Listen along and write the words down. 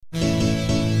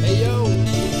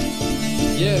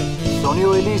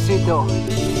Sonido ilícito.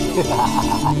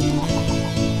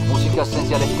 Música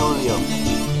Esencial Estudio.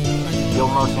 Yo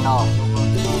Mercenal.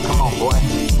 Come on, boy.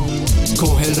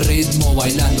 Coge el ritmo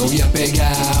bailando bien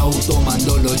pegado,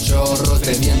 tomando los chorros,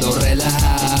 bebiendo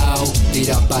relao.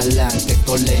 Tira pa'lante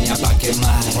con leña pa'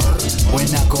 quemar.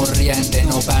 Buena corriente,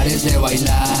 no pares de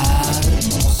bailar.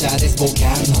 Vamos a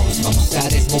desbocarnos, vamos a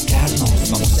desbocarnos,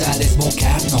 vamos a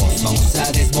desbocarnos, vamos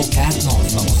a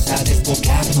desbocarnos, vamos a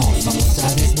desbocarnos, vamos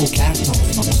a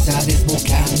desbocarnos, vamos a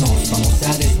desbocarnos, vamos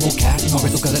a desbocarnos. Mueve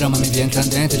tu cadera, mami, bien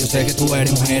candente. Yo sé que tú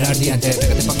eres mujer ardiente.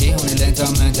 Pégate pa' aquí, muy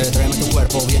lentamente. Tráeme tu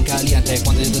cuerpo bien caliente.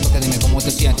 Cuando yo te toque, dime cómo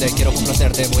te sientes. Quiero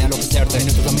complacerte, voy a enloquecerte.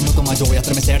 Minuto tras minuto más, yo voy a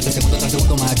estremecerte. Segundo tras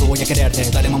segundo más, yo voy a quererte.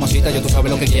 Dale, mamacita, yo tú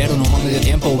sabes lo que quiero. No más medio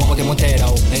tiempo, bajo tiempo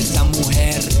entero. Esa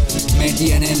mujer me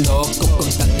tiene loco con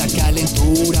tanta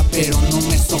calentura, pero no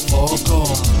me sofoco.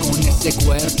 Con ese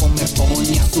cuerpo me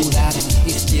pone a sudar.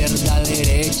 Izquierda,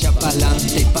 derecha,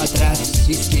 pa'lante y pa' atrás.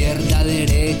 Izquierda,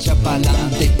 derecha,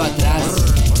 pa'lante y pa' atrás.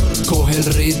 Coge el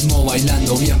ritmo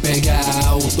bailando bien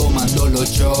pegado, tomando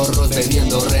los chorros,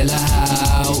 bebiendo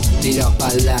relao. Tira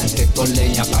pa'lante con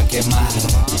leña pa' quemar.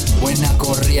 Buena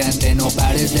corriente, no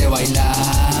pares de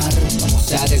bailar.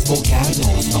 Vamos a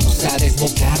desbocarnos, vamos a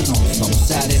desbocarnos,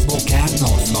 vamos a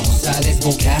desbocarnos, vamos a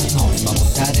desbocarnos,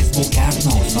 vamos a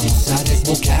desbocarnos, vamos a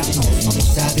desbocarnos,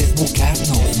 vamos a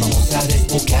desbocarnos, vamos a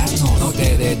desbocarnos. No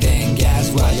te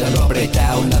detengas, guáyalo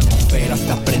apretado. La atmósfera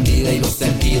está prendida y los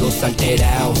sentidos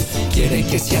alterados. Quieren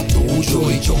que sea tuyo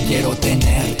y yo quiero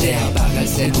tenerte. Apaga el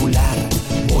celular,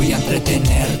 voy a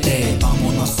entretenerte.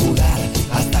 Vámonos a sudar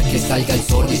hasta que salga el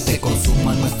sol y se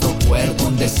consuma nuestro cuerpo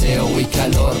en deseo y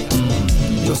calor.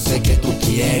 Yo sé que tú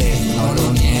quieres, no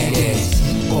lo niegues.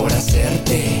 Por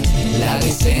hacerte la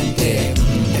decente.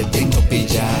 Te tengo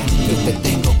pillado, yo te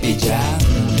tengo pillado,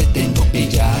 te tengo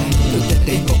pillado, yo te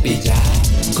tengo pillado.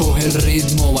 Coge el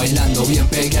ritmo bailando bien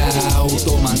pegado,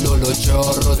 tomando los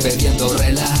chorros, bebiendo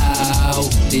relao.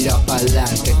 Tira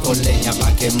pa'lante con leña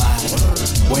pa' quemar.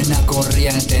 Buena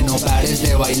corriente, no pares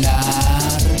de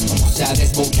bailar. Vamos a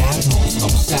desbocarnos,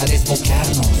 vamos a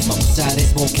desbocarnos, vamos a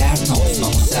desbocarnos,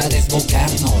 vamos a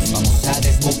desbocarnos, vamos a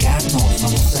desbocarnos,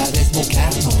 vamos a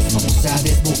desbocarnos, vamos a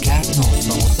desbocarnos,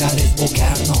 vamos a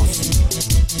desbocarnos.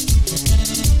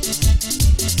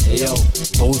 Hey yo,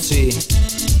 Pussy,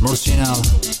 Mercenal,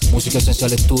 Música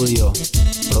Esencial Estudio,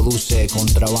 produce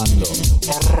Contrabando.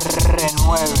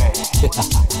 R9.